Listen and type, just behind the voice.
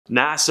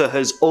NASA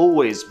has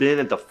always been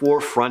at the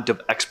forefront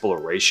of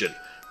exploration,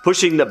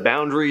 pushing the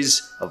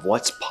boundaries of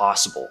what's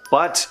possible.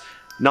 But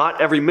not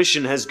every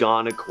mission has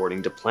gone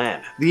according to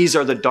plan. These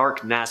are the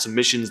dark NASA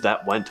missions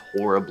that went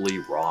horribly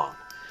wrong.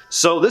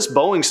 So this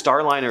Boeing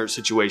Starliner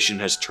situation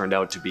has turned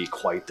out to be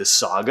quite the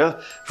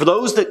saga. For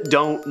those that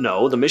don't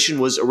know, the mission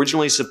was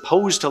originally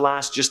supposed to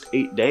last just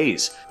 8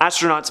 days.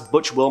 Astronauts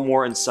Butch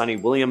Wilmore and Sunny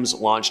Williams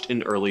launched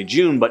in early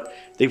June, but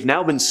they've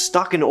now been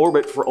stuck in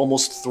orbit for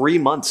almost 3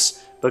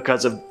 months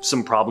because of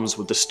some problems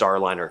with the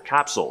Starliner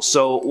capsule.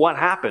 So what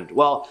happened?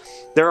 Well,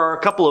 there are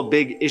a couple of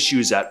big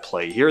issues at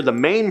play here. The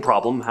main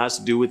problem has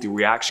to do with the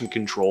reaction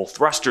control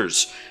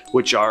thrusters,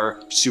 which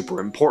are super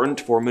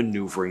important for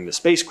maneuvering the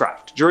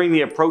spacecraft. During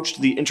the approach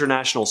to the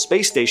International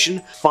Space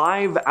Station,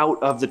 5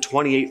 out of the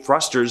 28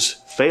 thrusters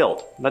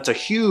failed. That's a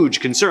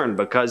huge concern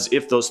because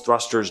if those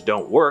thrusters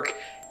don't work,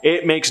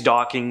 it makes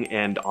docking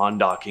and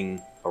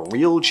undocking a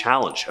real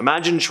challenge.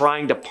 Imagine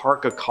trying to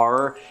park a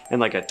car in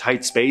like a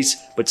tight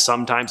space, but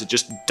sometimes it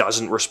just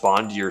doesn't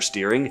respond to your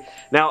steering.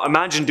 Now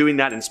imagine doing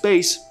that in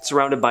space,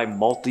 surrounded by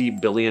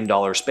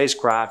multi-billion-dollar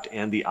spacecraft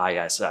and the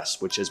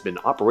ISS, which has been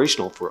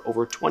operational for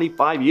over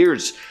 25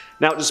 years.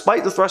 Now,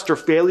 despite the thruster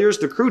failures,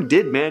 the crew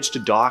did manage to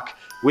dock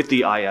with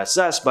the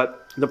ISS,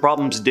 but the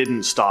problems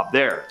didn't stop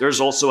there.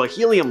 There's also a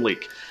helium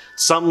leak.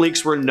 Some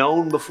leaks were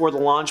known before the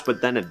launch,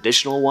 but then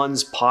additional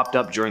ones popped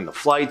up during the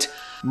flight.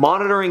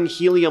 Monitoring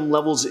helium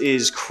levels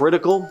is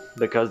critical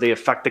because they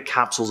affect the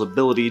capsule's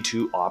ability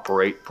to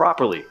operate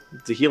properly.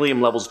 If the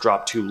helium levels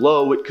drop too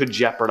low, it could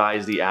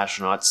jeopardize the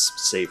astronauts'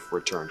 safe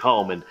return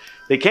home. And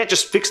they can't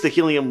just fix the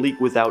helium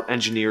leak without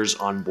engineers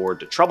on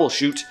board to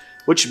troubleshoot,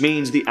 which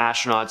means the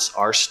astronauts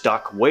are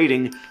stuck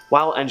waiting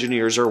while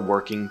engineers are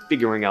working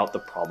figuring out the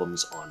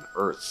problems on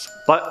Earth.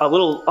 But a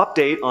little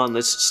update on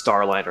this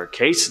Starliner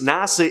case,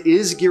 NASA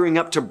is gearing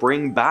up to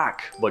bring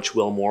back Butch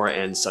Wilmore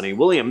and Sunny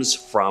Williams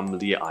from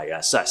the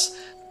ISS.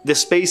 The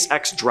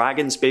SpaceX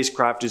Dragon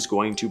spacecraft is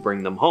going to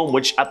bring them home,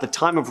 which at the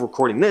time of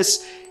recording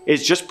this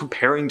is just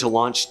preparing to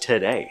launch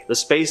today. The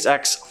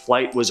SpaceX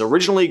flight was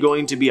originally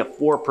going to be a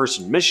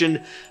 4-person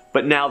mission,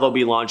 but now they'll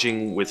be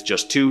launching with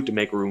just 2 to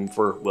make room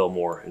for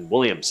Wilmore and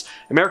Williams.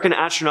 American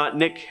astronaut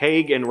Nick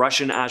Hague and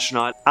Russian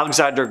astronaut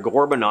Alexander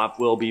Gorbanov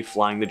will be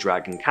flying the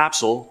Dragon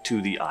capsule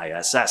to the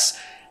ISS.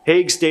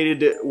 Hague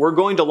stated, "We're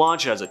going to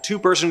launch as a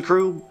 2-person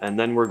crew, and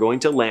then we're going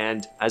to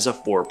land as a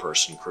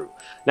 4-person crew."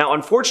 Now,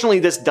 unfortunately,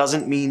 this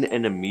doesn't mean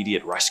an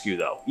immediate rescue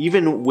though.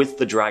 Even with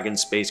the Dragon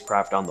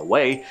spacecraft on the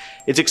way,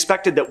 it's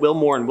expected that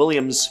Wilmore and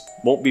Williams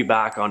won't be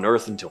back on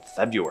Earth until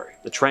February.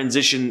 The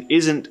transition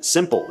isn't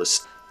simple.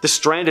 The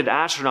stranded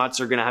astronauts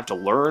are going to have to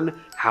learn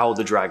how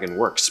the Dragon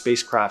works.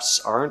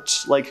 Spacecrafts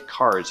aren't like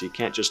cars. You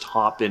can't just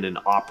hop in and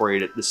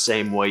operate it the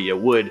same way you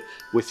would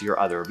with your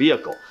other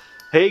vehicle.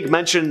 Hague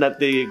mentioned that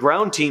the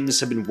ground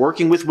teams have been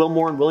working with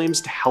Wilmore and Williams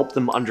to help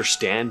them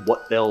understand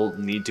what they'll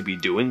need to be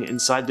doing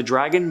inside the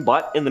Dragon,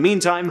 but in the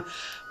meantime,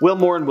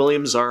 Wilmore and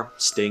Williams are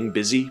staying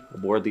busy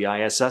aboard the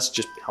ISS,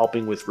 just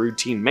helping with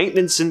routine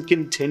maintenance and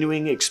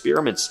continuing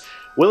experiments.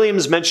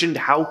 Williams mentioned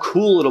how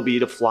cool it'll be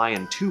to fly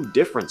in 2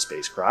 different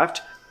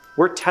spacecraft.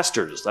 "We're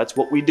testers, that's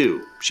what we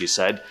do," she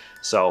said.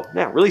 So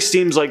yeah, it really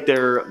seems like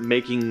they're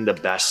making the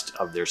best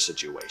of their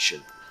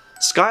situation.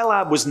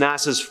 Skylab was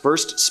NASA's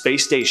first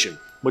space station,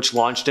 which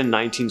launched in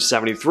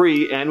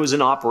 1973 and was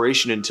in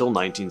operation until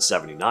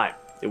 1979.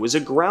 It was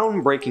a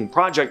groundbreaking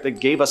project that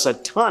gave us a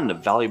ton of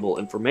valuable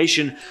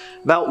information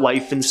about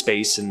life in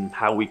space and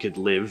how we could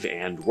live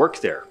and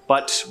work there.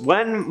 But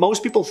when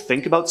most people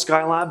think about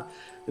Skylab,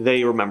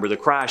 they remember the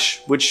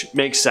crash, which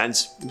makes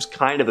sense. It was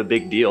kind of a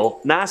big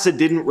deal. NASA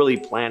didn't really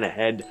plan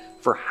ahead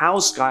for how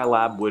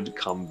Skylab would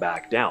come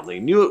back down. They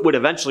knew it would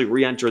eventually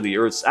re-enter the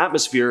Earth's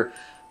atmosphere,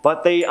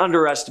 but they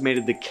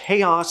underestimated the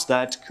chaos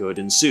that could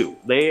ensue.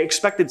 They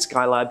expected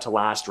Skylab to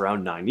last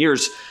around 9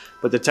 years,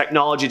 but the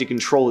technology to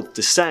control its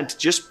descent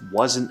just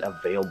wasn't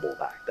available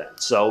back then.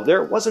 So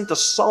there wasn't a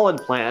solid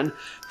plan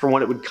for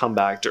when it would come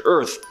back to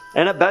Earth.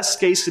 And at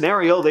best case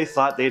scenario, they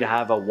thought they'd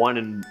have a 1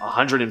 in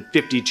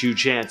 152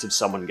 chance of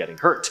someone getting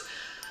hurt.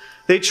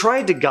 They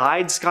tried to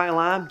guide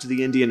Skylab to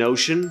the Indian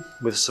Ocean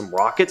with some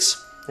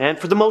rockets, and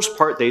for the most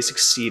part they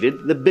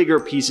succeeded. The bigger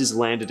pieces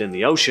landed in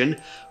the ocean,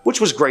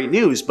 which was great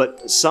news,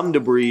 but some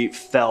debris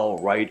fell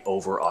right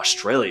over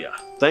Australia.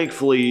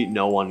 Thankfully,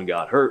 no one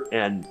got hurt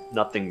and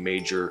nothing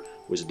major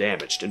was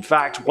damaged. In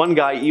fact, one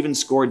guy even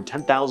scored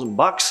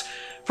 $10,000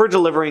 for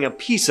delivering a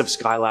piece of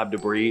Skylab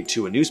debris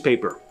to a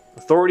newspaper.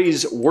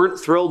 Authorities weren't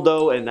thrilled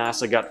though, and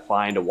NASA got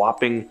fined a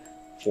whopping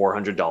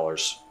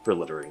 $400 for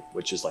littering,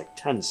 which is like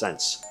 10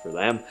 cents for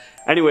them.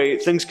 Anyway,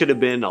 things could have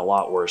been a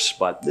lot worse,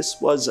 but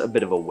this was a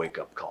bit of a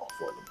wake-up call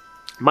for them.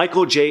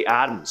 Michael J.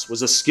 Adams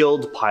was a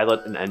skilled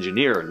pilot and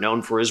engineer,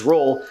 known for his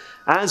role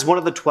as one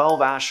of the 12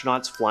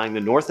 astronauts flying the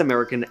North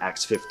American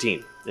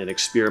X-15, an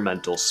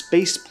experimental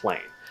space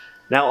plane.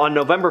 Now, on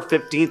November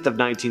 15th of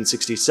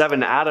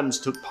 1967, Adams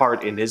took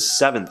part in his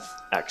 7th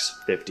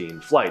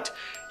X-15 flight.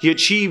 He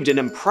achieved an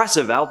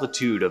impressive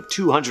altitude of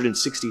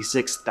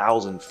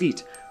 266,000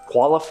 feet,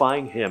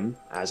 qualifying him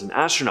as an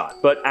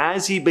astronaut. But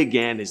as he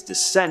began his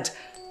descent,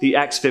 the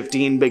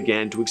X-15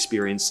 began to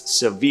experience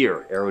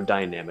severe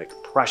aerodynamic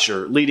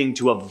pressure, leading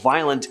to a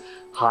violent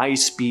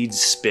high-speed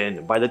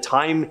spin. By the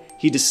time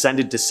he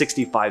descended to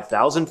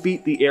 65,000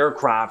 feet, the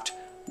aircraft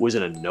was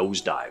in a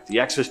nosedive.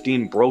 The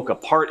X-15 broke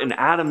apart, and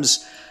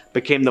Adams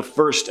became the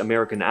first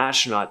American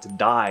astronaut to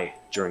die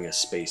during a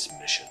space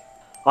mission.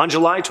 On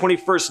July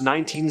 21,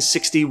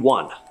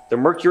 1961, the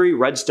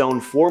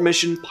Mercury-Redstone 4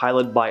 mission,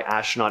 piloted by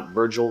astronaut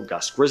Virgil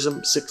Gus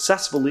Grissom,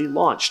 successfully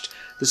launched.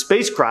 The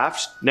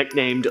spacecraft,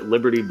 nicknamed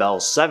Liberty Bell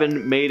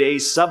 7, made a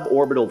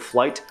suborbital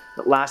flight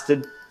that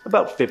lasted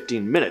about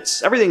 15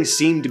 minutes. Everything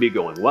seemed to be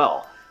going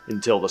well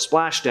until the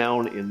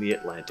splashdown in the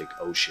Atlantic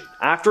Ocean.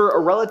 After a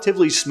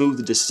relatively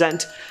smooth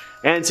descent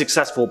and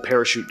successful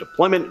parachute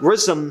deployment,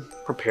 Grissom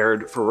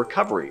prepared for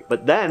recovery,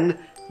 but then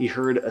he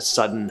heard a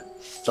sudden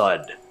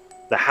thud.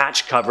 The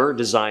hatch cover,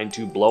 designed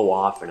to blow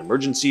off in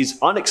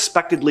emergencies,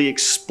 unexpectedly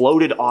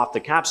exploded off the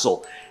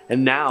capsule,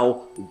 and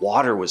now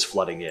water was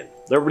flooding in.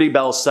 Liberty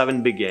Bell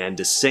 7 began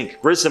to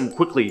sink. Grissom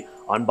quickly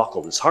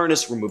unbuckled his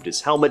harness, removed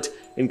his helmet,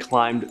 and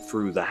climbed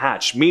through the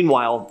hatch.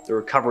 Meanwhile, the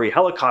recovery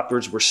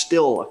helicopters were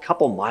still a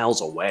couple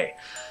miles away.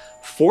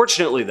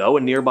 Fortunately, though,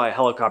 a nearby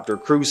helicopter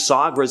crew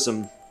saw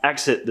Grissom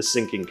exit the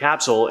sinking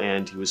capsule,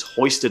 and he was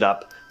hoisted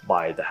up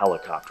by the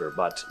helicopter.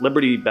 But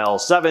Liberty Bell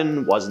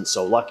 7 wasn't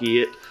so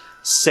lucky. It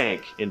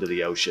sank into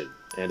the ocean,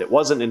 and it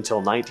wasn't until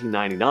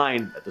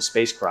 1999 that the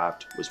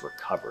spacecraft was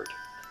recovered.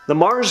 The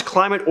Mars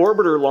Climate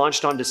Orbiter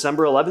launched on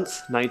December 11,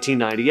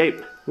 1998.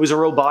 It was a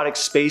robotic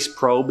space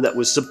probe that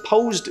was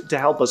supposed to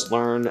help us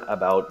learn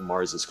about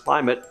Mars's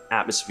climate,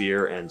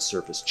 atmosphere, and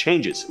surface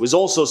changes. It was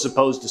also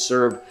supposed to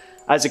serve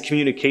as a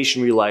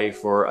communication relay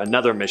for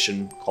another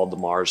mission called the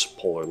Mars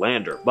Polar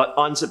Lander. But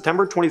on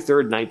September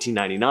 23,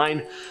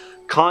 1999,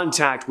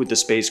 contact with the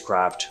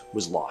spacecraft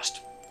was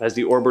lost. As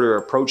the orbiter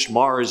approached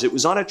Mars, it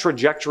was on a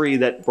trajectory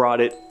that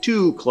brought it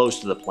too close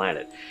to the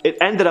planet. It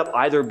ended up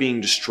either being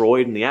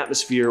destroyed in the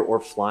atmosphere or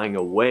flying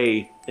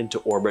away into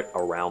orbit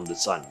around the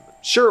sun.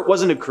 Sure, it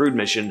wasn't a crewed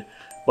mission,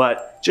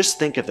 but just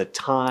think of the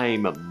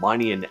time,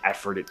 money, and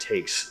effort it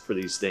takes for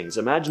these things.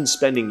 Imagine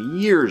spending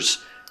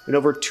years and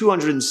over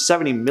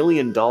 $270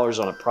 million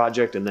on a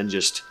project and then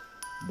just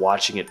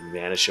watching it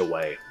vanish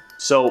away.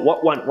 So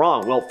what went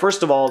wrong? Well,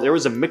 first of all, there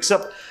was a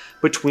mix-up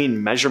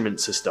between measurement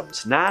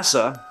systems.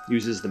 NASA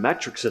uses the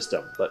metric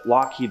system, but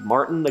Lockheed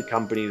Martin, the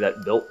company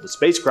that built the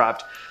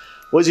spacecraft,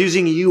 was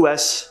using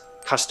US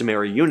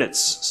customary units,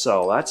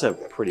 so that's a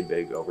pretty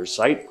big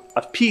oversight.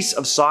 A piece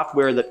of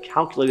software that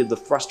calculated the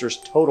thruster's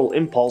total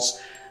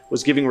impulse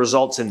was giving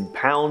results in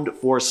pound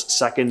force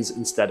seconds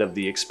instead of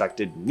the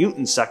expected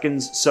Newton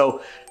seconds,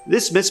 so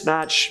this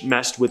mismatch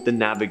messed with the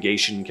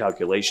navigation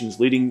calculations,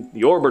 leading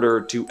the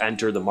orbiter to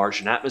enter the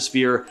Martian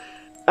atmosphere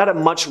at a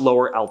much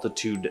lower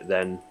altitude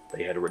than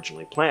they had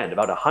originally planned,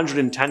 about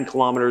 110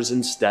 kilometers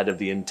instead of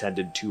the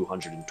intended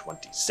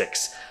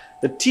 226.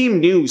 The team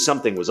knew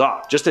something was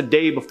off. Just a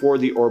day before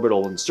the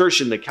orbital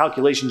insertion, the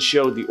calculations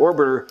showed the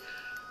orbiter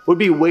would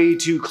be way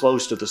too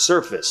close to the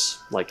surface,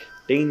 like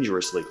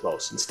dangerously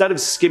close. Instead of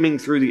skimming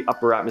through the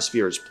upper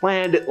atmosphere as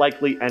planned, it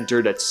likely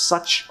entered at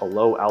such a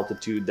low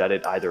altitude that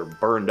it either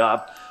burned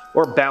up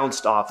or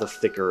bounced off the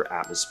thicker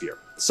atmosphere.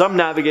 Some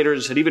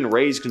navigators had even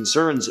raised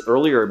concerns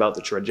earlier about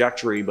the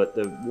trajectory, but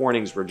the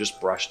warnings were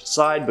just brushed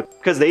aside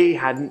because they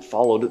hadn't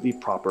followed the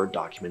proper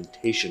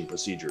documentation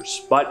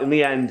procedures. But in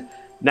the end,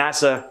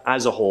 NASA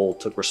as a whole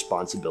took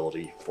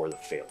responsibility for the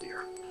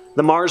failure.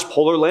 The Mars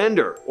Polar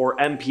Lander, or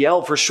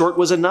MPL for short,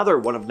 was another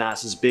one of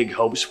NASA's big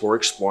hopes for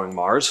exploring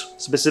Mars,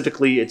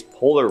 specifically its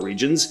polar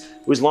regions.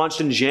 It was launched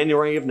in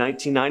January of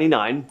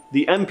 1999.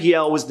 The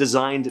MPL was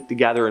designed to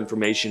gather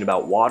information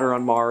about water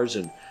on Mars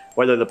and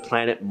whether the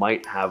planet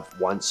might have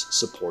once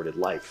supported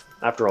life.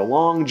 After a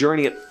long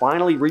journey, it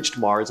finally reached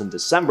Mars in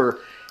December,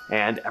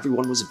 and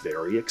everyone was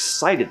very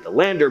excited. The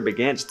lander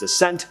began its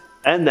descent,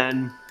 and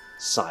then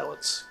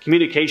silence.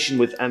 Communication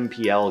with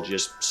MPL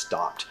just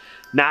stopped.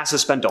 NASA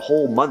spent a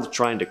whole month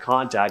trying to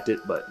contact it,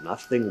 but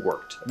nothing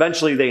worked.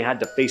 Eventually, they had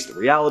to face the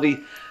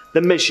reality.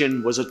 The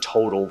mission was a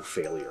total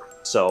failure.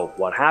 So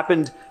what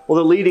happened? Well,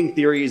 the leading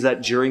theory is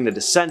that during the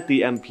descent,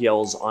 the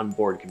MPL's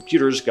onboard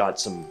computers got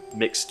some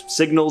mixed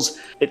signals.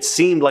 It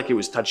seemed like it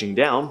was touching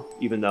down,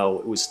 even though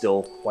it was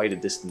still quite a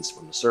distance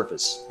from the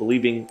surface.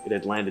 Believing it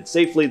had landed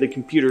safely, the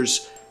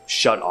computers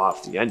shut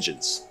off the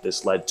engines.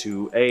 This led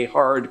to a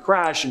hard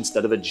crash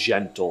instead of a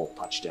gentle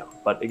touchdown.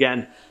 But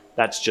again,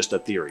 that's just a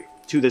theory.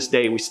 To this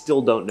day, we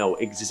still don't know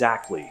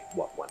exactly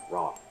what went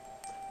wrong.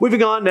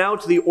 Moving on now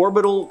to the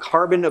Orbital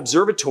Carbon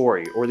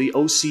Observatory, or the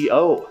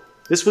OCO.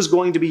 This was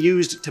going to be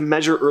used to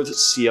measure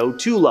Earth's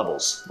CO2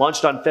 levels.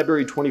 Launched on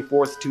February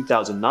 24,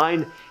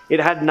 2009,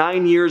 it had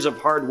 9 years of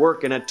hard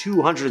work and a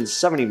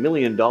 $270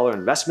 million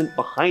investment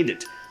behind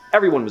it.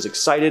 Everyone was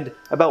excited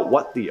about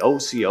what the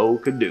OCO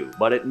could do,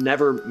 but it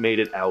never made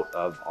it out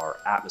of our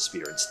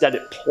atmosphere. Instead,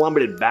 it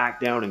plummeted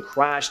back down and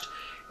crashed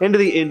into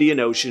the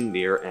Indian Ocean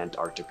near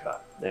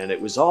Antarctica. And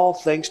it was all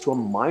thanks to a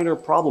minor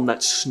problem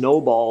that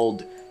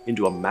snowballed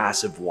into a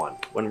massive one.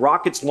 When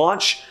rockets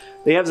launch,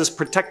 they have this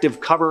protective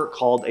cover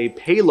called a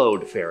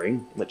payload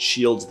fairing that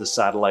shields the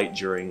satellite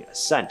during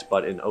ascent,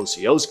 but in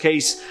OCO's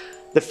case,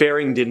 the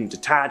fairing didn't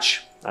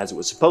detach as it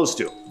was supposed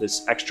to.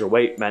 This extra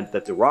weight meant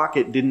that the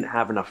rocket didn't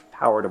have enough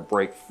power to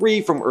break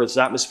free from Earth's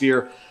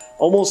atmosphere.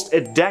 Almost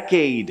a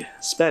decade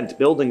spent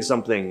building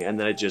something, and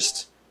then it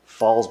just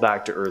falls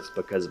back to Earth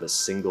because of a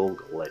single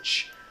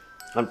glitch.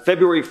 On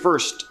February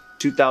 1st,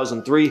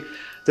 2003,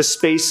 the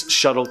Space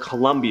Shuttle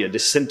Columbia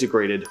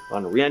disintegrated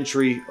on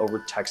re-entry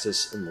over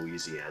Texas and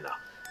Louisiana.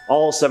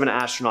 All 7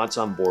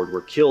 astronauts on board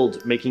were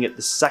killed, making it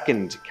the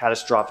second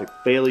catastrophic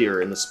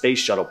failure in the Space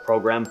Shuttle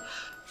program,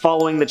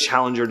 following the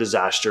Challenger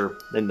disaster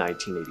in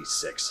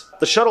 1986.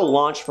 The shuttle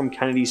launched from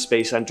Kennedy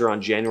Space Center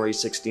on January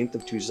 16th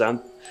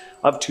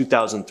of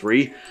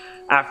 2003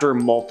 after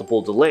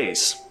multiple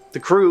delays. The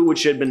crew,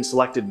 which had been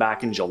selected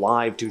back in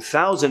July of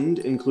 2000,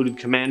 included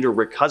Commander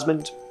Rick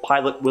Husband,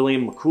 pilot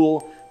William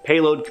McCool,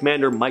 payload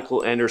commander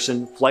Michael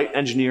Anderson, flight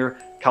engineer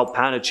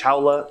Kalpana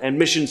Chawla, and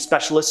mission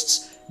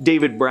specialists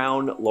David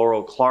Brown,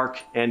 Laurel Clark,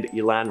 and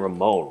Ilan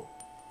Ramon,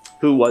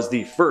 who was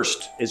the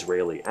first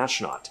Israeli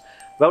astronaut.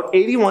 About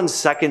 81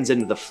 seconds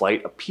into the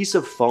flight, a piece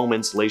of foam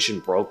insulation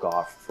broke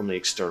off from the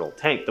external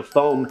tank. The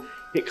foam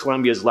hit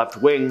Columbia's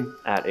left wing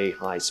at a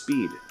high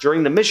speed.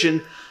 During the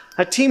mission,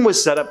 a team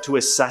was set up to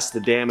assess the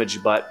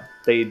damage, but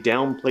they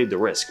downplayed the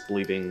risk,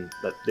 believing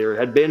that there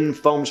had been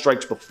foam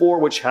strikes before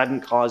which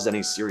hadn't caused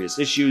any serious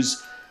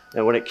issues.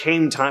 And when it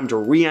came time to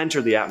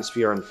re-enter the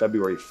atmosphere on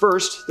February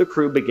 1st, the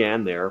crew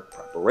began their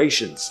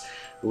preparations.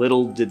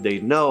 Little did they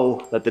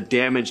know that the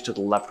damage to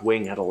the left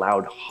wing had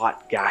allowed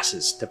hot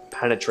gases to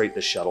penetrate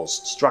the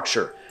shuttle's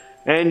structure.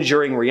 And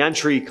during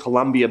re-entry,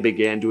 Columbia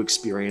began to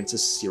experience a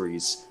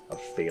series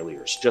of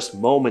failures. Just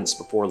moments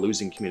before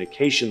losing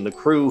communication, the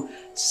crew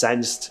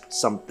sensed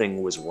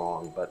something was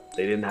wrong, but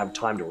they didn't have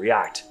time to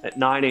react. At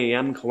 9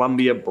 a.m.,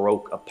 Columbia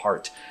broke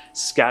apart,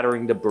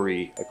 scattering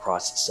debris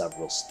across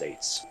several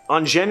states.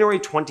 On January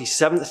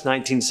 27,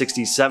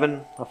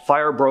 1967, a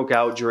fire broke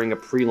out during a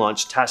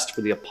pre-launch test for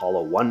the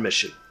Apollo 1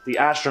 mission. The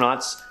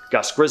astronauts,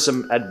 Gus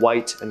Grissom, Ed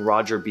White, and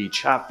Roger B.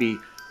 Chaffee,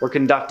 were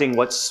conducting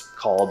what's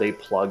called a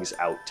plugs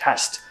out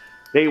test.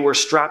 They were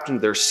strapped into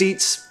their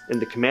seats in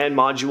the command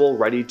module,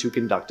 ready to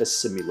conduct a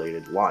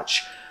simulated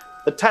launch.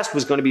 The test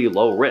was going to be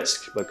low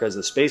risk because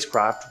the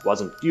spacecraft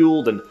wasn't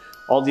fueled and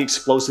all the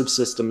explosive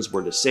systems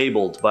were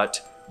disabled,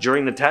 but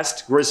during the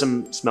test,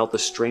 Grissom smelt a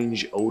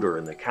strange odor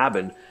in the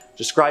cabin,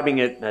 describing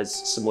it as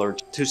similar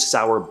to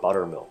sour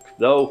buttermilk.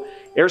 Though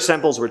air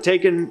samples were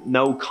taken,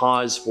 no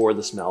cause for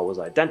the smell was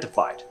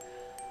identified.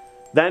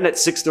 Then at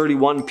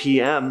 6:31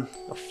 p.m.,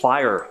 a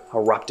fire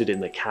erupted in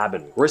the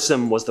cabin.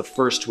 Grissom was the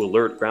first to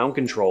alert ground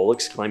control,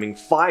 exclaiming,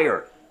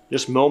 "Fire!"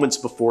 just moments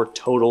before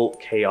total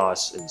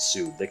chaos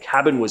ensued. The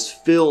cabin was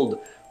filled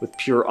with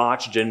pure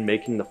oxygen,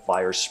 making the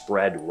fire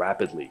spread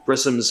rapidly.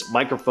 Grissom's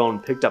microphone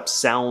picked up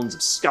sounds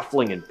of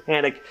scuffling and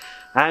panic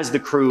as the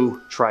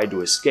crew tried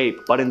to escape,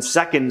 but in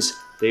seconds,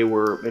 they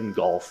were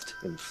engulfed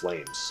in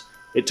flames.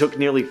 It took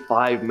nearly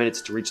 5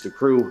 minutes to reach the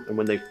crew, and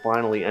when they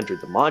finally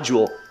entered the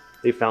module,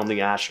 they found the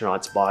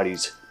astronauts'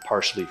 bodies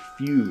partially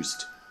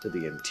fused to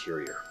the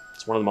interior.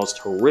 It's one of the most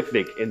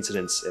horrific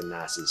incidents in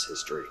NASA's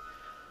history.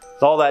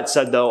 With all that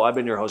said though, I've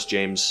been your host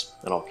James,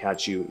 and I'll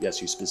catch you,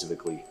 yes you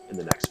specifically, in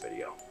the next video.